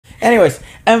Anyways,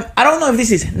 I don't know if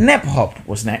this is Nep Hop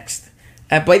was next,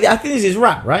 but I think this is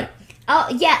rap, right? Oh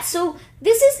yeah, so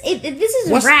this is it. This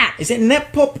is rap. Is it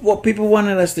Nep Hop? What people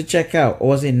wanted us to check out, or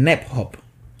was it Nep Hop?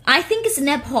 I think it's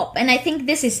Nep Hop, and I think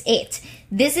this is it.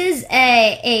 This is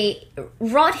a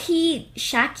Rohit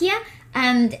Shakya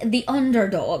and the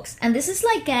Underdogs, and this is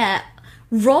like a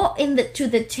raw to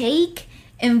the take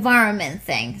environment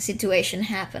situation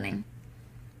happening.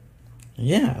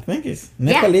 Yeah, I think it's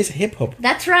Nepalese hip hop.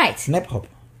 That's right. Nep Hop.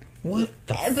 What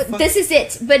the But fuck? this is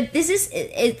it. But this is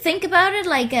think about it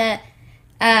like a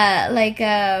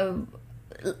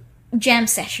jam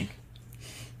session.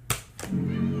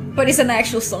 But it's an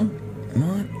actual song.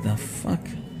 What the fuck?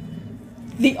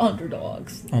 The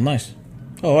Underdogs. Oh, nice.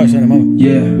 Oh, I said a moment.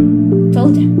 Yeah,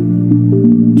 Told you.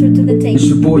 True to the tape. it's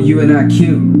your boy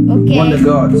UNIQ. Okay.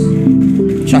 Wondergods.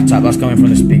 Shut up, that's coming from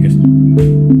the speakers.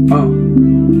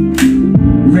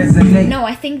 Resonate. No,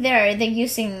 I think they're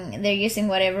using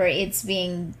whatever it's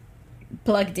being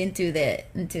plugged into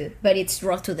but it's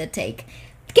raw to the take.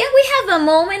 Can we have a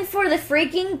moment for the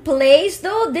freaking place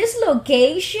though? This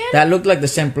location? That looked like the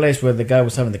same place where the guy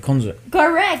was having the concert.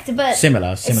 Correct, but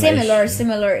Similar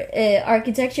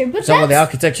architecture. But So what the that's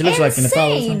architecture looks like in Nepal or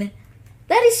insane. something.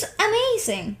 That is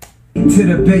amazing. To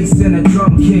the bass and a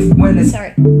drum kick when it's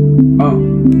Sorry.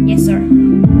 Yes, sir.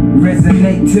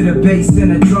 resonate to the bass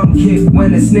and a drum kick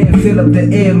when the snare fill up the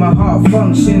air, my heart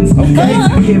functions.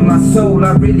 Music in my soul,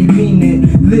 I really mean it.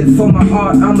 Live for my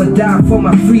art, I'ma die for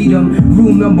my freedom.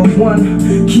 Rule number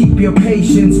 1, keep your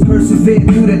patience. Persevere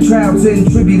through the trials and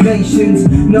tribulations.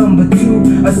 Number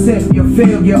 2, accept your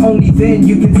failure. Only then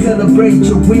you can celebrate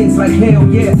your wins like hell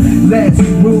yeah. Last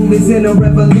rule is in a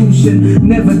revolution.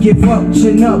 Never give up,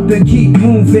 chin up and keep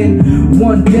moving.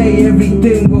 One day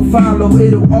everything will follow.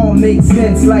 It'll all make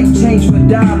sense like change for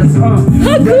dollars.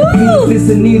 Cool. This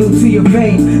a needle to your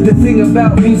vein. The thing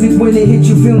about music, when it hits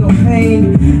you feel no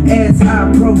pain. As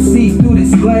I proceed through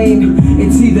this lane,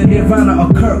 it's either Nirvana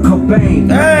or Kurt Cobain.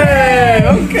 Hey,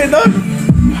 okay, done.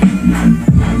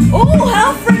 Oh,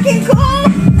 how freaking cool!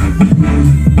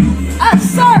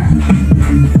 Sir!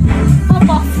 I'm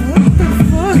off. What the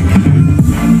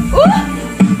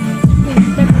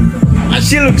fuck?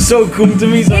 She looks so cool to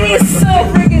me. So It is so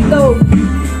freaking dope.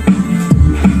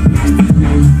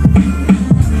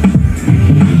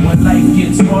 When life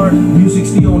gets hard,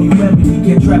 music's the only remedy.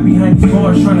 Get trapped behind these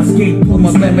bars, trying to escape through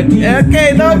my remedy.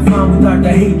 Okay, dog. Found without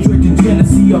the hatred and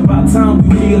jealousy. About time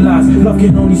we realize love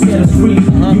can only set us free.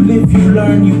 You live, you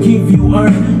learn, you give, you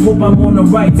earn. Hope I'm on the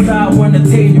right side when the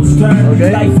tables turn.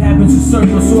 Okay. Life happens in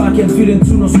circles, so I can't fit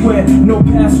into no square. No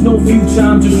past, no future,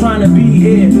 I'm just trying to be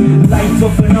here. Life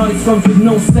of an artist comes with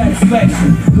no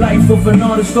satisfaction. Life of an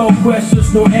artist, all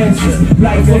questions, no answers.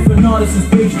 Life of an artist is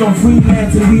based on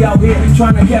freelancing. We out here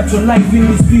trying to capture life in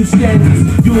these few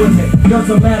stanzas. Doing it,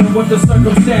 doesn't matter what the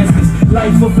circumstances.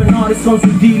 Life of an artist comes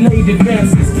with delayed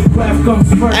advances. Craft comes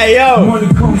first, Hey yo, money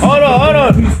comes hold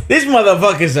on. second. These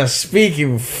motherfuckers are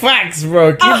speaking facts,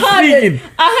 bro. Keep 100, speaking.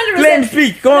 100%. Let him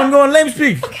speak. Go on, let him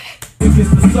speak. Music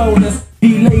is the soul that's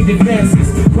delayed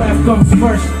advances. Craft comes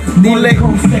first, money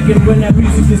comes second. When that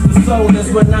music is the soul, that's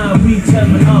when I reach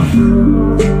heaven.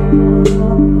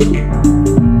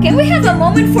 Can we have a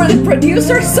moment for the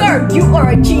producer? Sir, you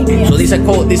are a genius. So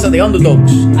these are the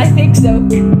Underdogs. I think so.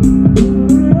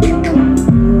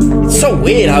 It's so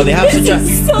weird how they have such a This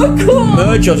is so cool.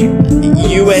 merge of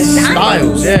US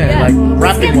styles. Yeah, like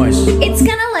rapping wise. It's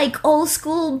kind of like old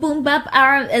school boom bap,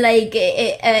 like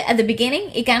at the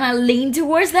beginning, it kind of leaned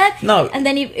towards that. No. And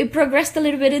then it progressed a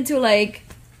little bit into like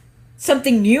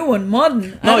something new and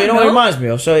modern. No, you know what it reminds me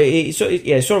of? It's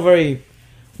sort of very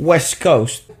West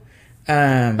Coast.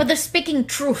 But they're speaking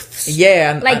truths.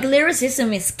 Yeah, and Like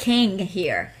lyricism is king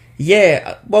here.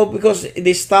 yeah, well, because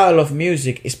this style of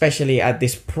music, especially at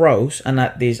this prose and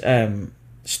at this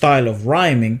style of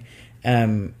rhyming,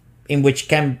 in which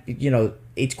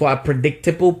it's quite a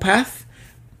predictable path.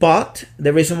 But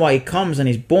the reason why it comes and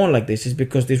is born like this is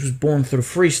because this was born through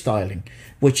freestyling,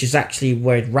 which is actually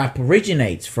where rap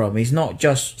originates from. It's not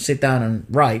just sit down and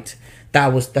write.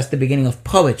 That's the beginning of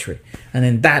poetry, and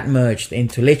then that merged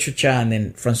into literature, and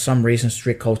then for some reason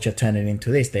street culture turned it into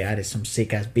this. They added some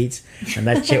sick ass beats, and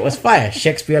that shit was fire.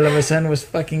 Shakespeare all of a sudden was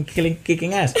fucking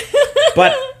kicking ass.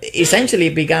 But essentially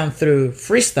it began through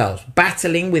freestyles,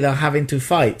 battling without having to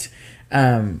fight.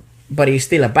 But it's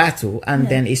still a battle, and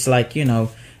then it's like, you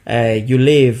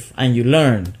live and you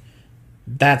learn.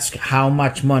 That's how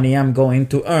much money I'm going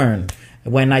to earn.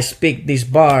 When I speak these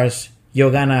bars, you're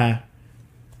gonna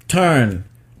turn.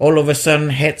 All of a sudden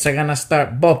heads are gonna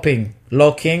start bopping.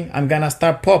 Locking, I'm gonna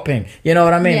start popping. You know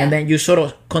what I mean? Yeah. And then you sort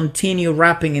of continue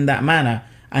rapping in that manner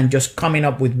and just coming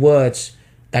up with words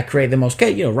that create the most,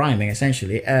 rhyming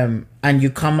essentially. And you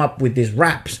come up with these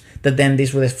raps that then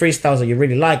these were the freestyles that you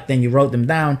really liked. Then you wrote them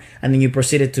down, and then you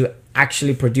proceeded to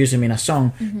actually produce them in a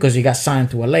song because you got signed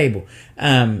to a label.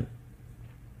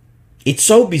 It's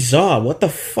so bizarre. What the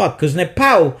fuck? Because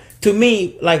Nepal, to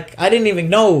me, like, I didn't even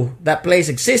know that place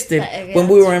existed when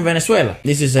we were in Venezuela.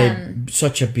 This is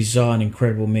such a bizarre and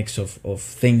incredible mix of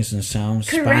things and sounds.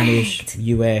 Correct. Spanish,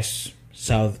 US,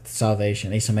 South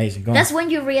Asian. It's amazing. That's when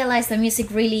you realize that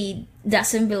music really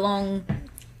doesn't belong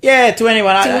to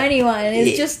anyone.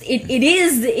 It's just it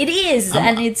is,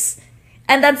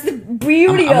 and that's the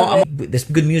beauty of it. There's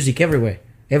good music everywhere.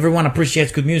 Everyone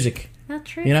appreciates good music. Not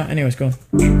true. You know. Anyways, go on.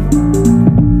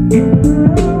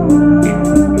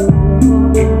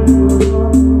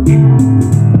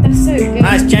 That's so good.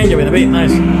 Nice change with a beat.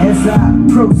 Nice. As I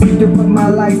proceed to put my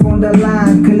life on the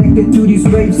line, connected to these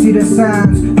waves, see the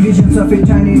signs, visions of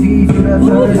eternity through the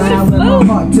third eye. With my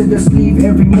heart to the sleeve,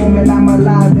 every moment I'm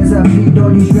alive as I bleed all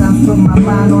these drums from my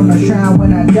mind on the shrine.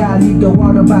 When I die, leave the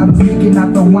water bottles leaking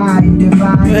out the wine.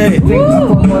 Divine, take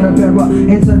up a water bearer,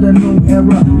 enter the new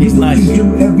era. He's nice. You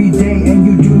do every day and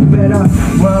you do better.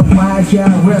 Worldwide,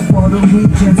 yeah, rep all the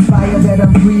regions. Fire that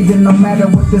I'm breathing, no matter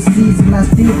what the season. I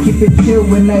still keep it chill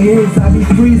when the hills I be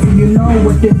freezing. You know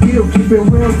what the deal, keep it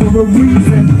real for a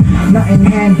reason. Nothing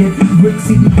handed, brick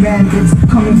city bandits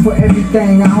coming for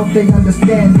everything. I hope they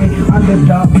understand it.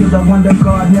 Underdog to the wonder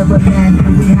god, never landed.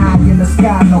 We high in the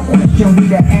sky, no question, we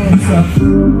the answer.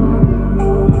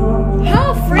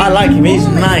 How freaking I like him. He's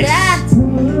cool nice. Is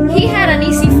that? He had an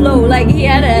easy flow, like he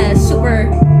had a super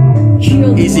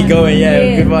chill. Easy going,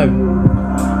 good vibe.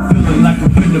 Feeling like I'm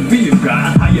finna be a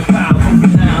guy. Higher power over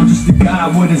now. I'm just a guy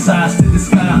with his eyes to the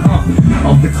sky.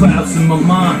 Off the clouds in my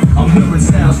mind, I'm hearing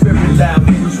sounds very loud.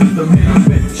 Haters with them haters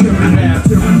been cheering now,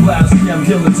 tearing loud. See, I'm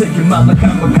killing, taking out like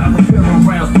I'm a cop, repairing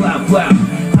rounds, blah blah.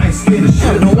 I ain't scared of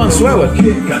shit. No one swear with.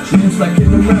 Kid got chins like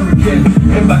an American,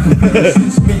 and by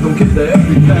comparison, me gon' get to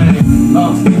everything.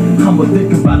 I'ma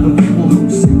think about the people who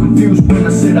seem confused when I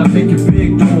said I make it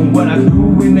big, doing what I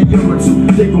do in a year or two.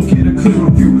 They gon' get a clearer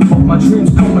view of my dreams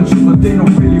coming true, but they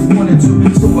don't really want it to.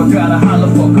 So I gotta holler,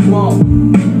 fuck 'em all.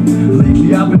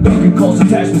 Lately I've been ducking calls,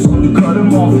 attachments on to cut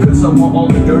them off. Cause I want all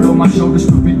the dirt on my shoulders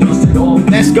to be dusted off.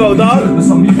 Let's go, dog.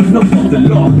 I'm even up off the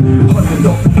law.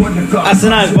 That's a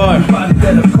nice bar. Everybody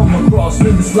that I've come across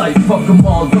in this life, fuck them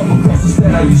all. Double crosses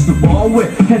that I used to ball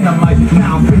with. And I might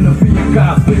now finna be a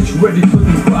guy, bitch, ready for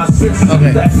the process.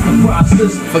 Okay. That's the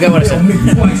process. Forget what I said. Me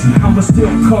twice. I'ma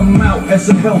still come out as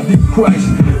a healthy Christ.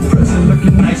 Present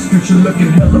looking nice, future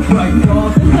looking hella bright,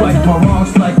 dog. Right my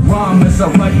wrongs like rhyme as I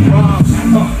write rhymes.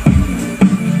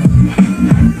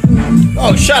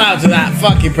 Oh, shout out to that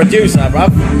fucking producer, bro.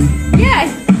 Yeah,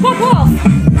 pop off.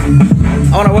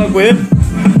 I wanna work with him.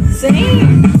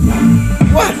 Same.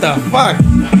 What the fuck?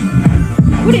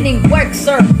 Put it in work,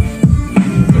 sir.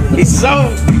 He's so.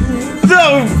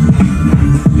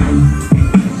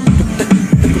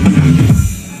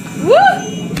 Woo!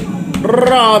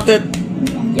 Rotted.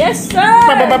 Yes, sir.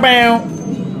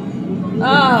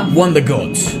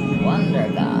 Wondergods.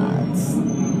 Wondergods.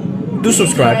 Do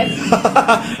subscribe.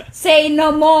 Say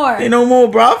no more. Say no more,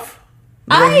 bruv.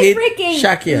 I Rohit freaking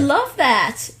Shakya. love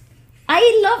that.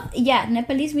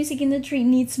 Nepalese music industry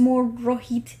needs more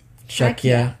Rohit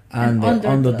Shakya and the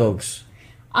Underdogs.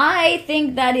 I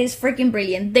think that is freaking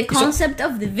brilliant. The concept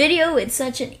of the video, it's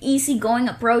such an easygoing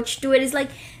approach to it. It's like,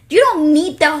 you don't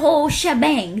need the whole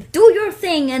shebang. Do your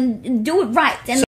thing and do it right. And